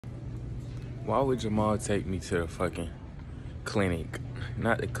Why would Jamal take me to the fucking clinic?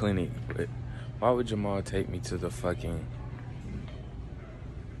 Not the clinic, but why would Jamal take me to the fucking...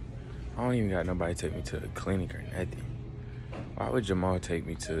 I don't even got nobody take me to the clinic or nothing. Why would Jamal take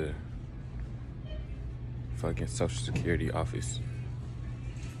me to the fucking Social Security office?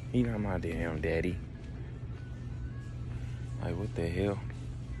 He not my damn daddy. Like, what the hell?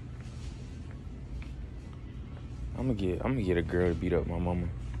 I'm gonna get a girl to beat up my mama.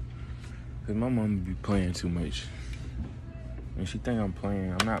 Cause my mama be playing too much. And she think I'm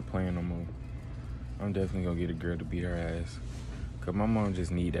playing. I'm not playing no more. I'm definitely gonna get a girl to beat her ass. Cause my mom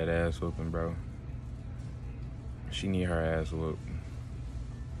just need that ass whooping, bro. She need her ass whooped.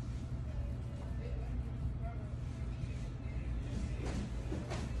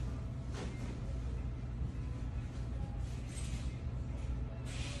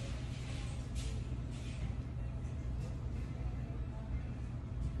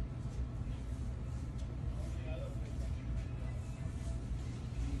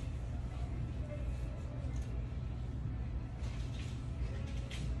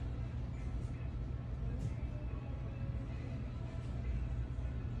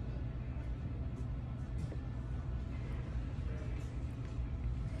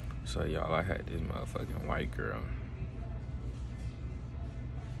 So y'all, I had this motherfucking white girl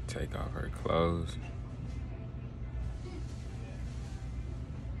take off her clothes.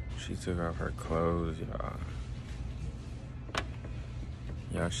 She took off her clothes, y'all.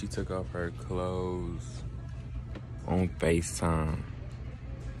 Y'all, she took off her clothes on FaceTime.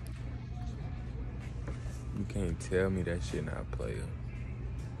 You can't tell me that shit not player.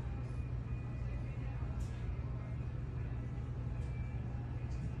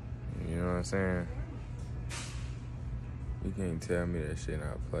 You know what I'm saying? You can't tell me that shit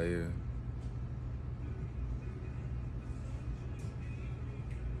not player.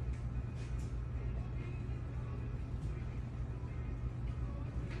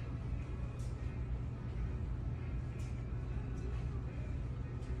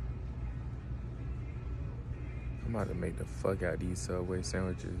 I'm about to make the fuck out these Subway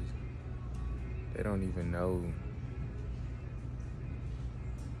sandwiches. They don't even know.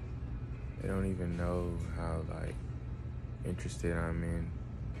 They don't even know how, like, interested I'm in.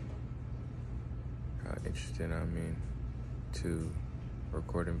 How interested I'm in to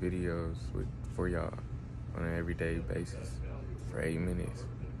recording videos for y'all on an everyday basis for 8 minutes.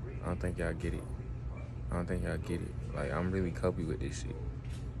 I don't think y'all get it. I don't think y'all get it. Like, I'm really copy with this shit.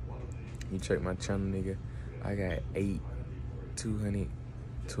 You check my channel, nigga. I got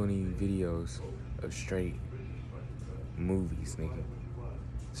 220 videos of straight movies, nigga.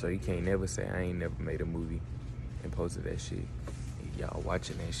 So you can't never say I ain't never made a movie and posted that shit. Y'all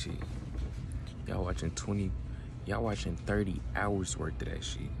watching that shit. Y'all watching 30 hours worth of that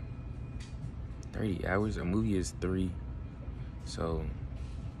shit. 30 hours? A movie is 3. So,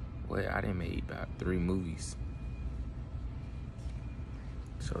 what? I done made about 3 movies.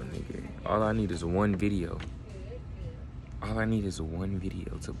 So, nigga, all I need is one video. All I need is one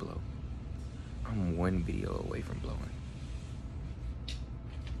video to blow. I'm one video away from blowing.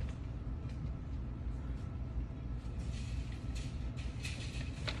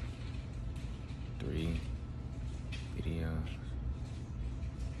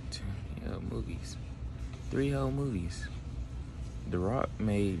 Movies. 3 whole movies. The Rock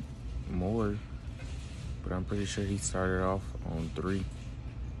made more, but I'm pretty sure he started off on 3.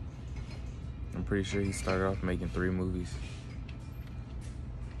 I'm pretty sure he started off making 3 movies.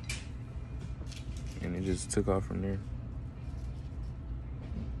 And it just took off from there.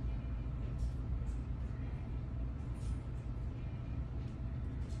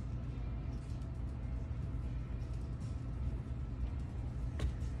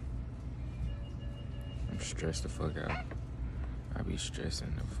 Stress the fuck out. I be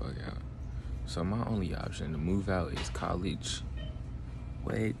stressing the fuck out. So my only option to move out is college.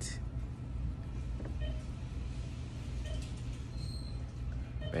 What?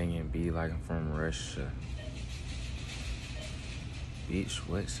 Banging B like I'm from Russia. Bitch,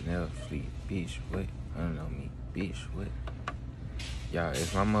 what? Snell Fleet. Bitch, what? I don't know me. Bitch, what? Y'all,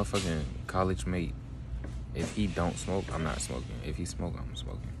 if my motherfucking college mate, if he don't smoke, I'm not smoking. If he smoke, I'm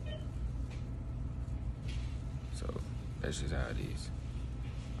smoking. So that's just how it is.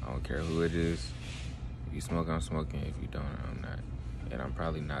 I don't care who it is. If you smoke, I'm smoking. If you don't, I'm not. And I'm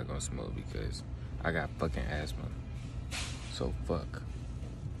probably not gonna smoke because I got fucking asthma. So fuck.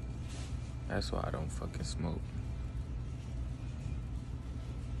 That's why I don't fucking smoke.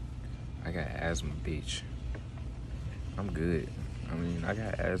 I got asthma, bitch. I'm good. I mean, I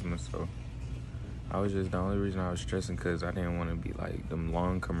got asthma, so I was just, the only reason I was stressing because I didn't want to be like, them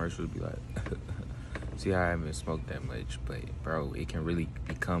long commercials be like, see, I haven't smoked that much, but bro, it can really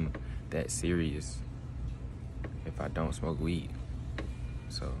become that serious if I don't smoke weed.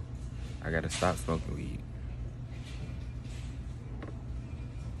 So I gotta stop smoking weed.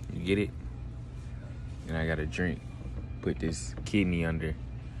 You get it? And I gotta drink. Put this kidney under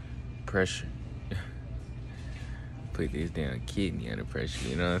pressure. Put this damn kidney under pressure,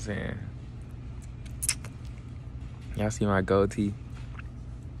 you know what I'm saying? Y'all see my goatee?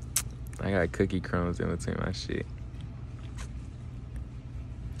 I got cookie crumbs in between my shit.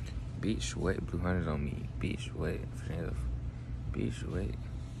 Bitch, what? Blue hunters on me. Bitch, what? Bitch, what?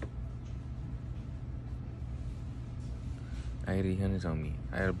 I got these hunters on me.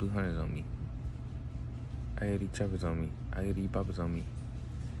 I got blue hunters on me. I got these choppers on me. I got these poppers on me.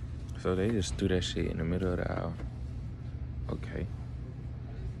 So they just threw that shit in the middle of the aisle. Okay.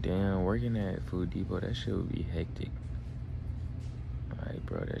 Damn, working at Food Depot, that shit would be hectic. Alright,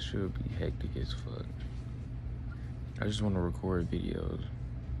 bro, that shit would be hectic as fuck. I just want to record videos.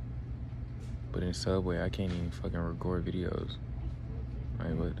 But in Subway, I can't even fucking record videos.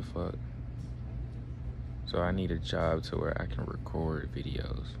 Like, what the fuck? So I need a job to where I can record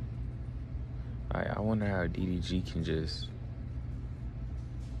videos. I wonder how DDG can just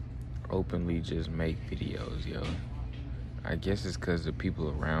openly just make videos, yo. I guess it's because the people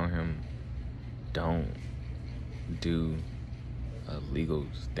around him don't do illegal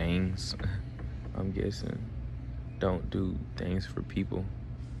things. I'm guessing. Don't do things for people.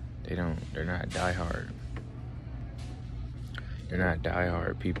 They're not diehard. They're not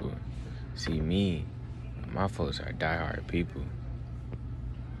diehard people. See, me, my folks are diehard people.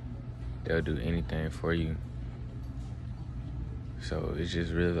 They'll do anything for you. So it's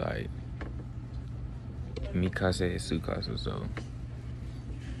just really like, mi casa es su casa, so.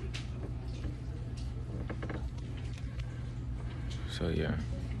 So yeah.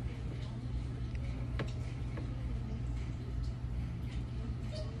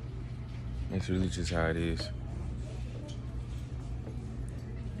 It's really just how it is.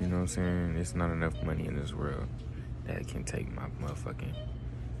 You know what I'm saying? It's not enough money in this world that can take my motherfucking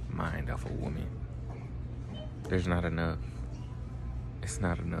mind off a woman. There's not enough. It's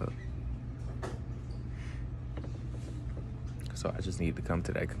not enough. So I just need to come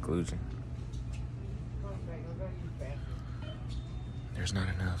to that conclusion. There's not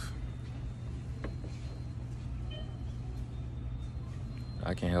enough.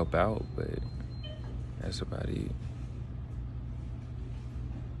 I can help out, but that's about it.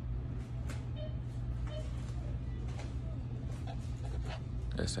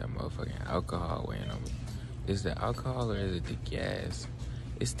 That's that motherfucking alcohol weighing on me. Is the alcohol or is it the gas?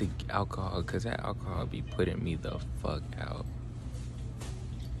 It's the alcohol, because that alcohol be putting me the fuck out.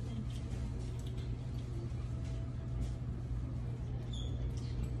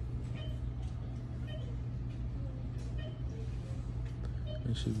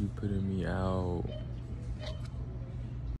 It should be putting me out.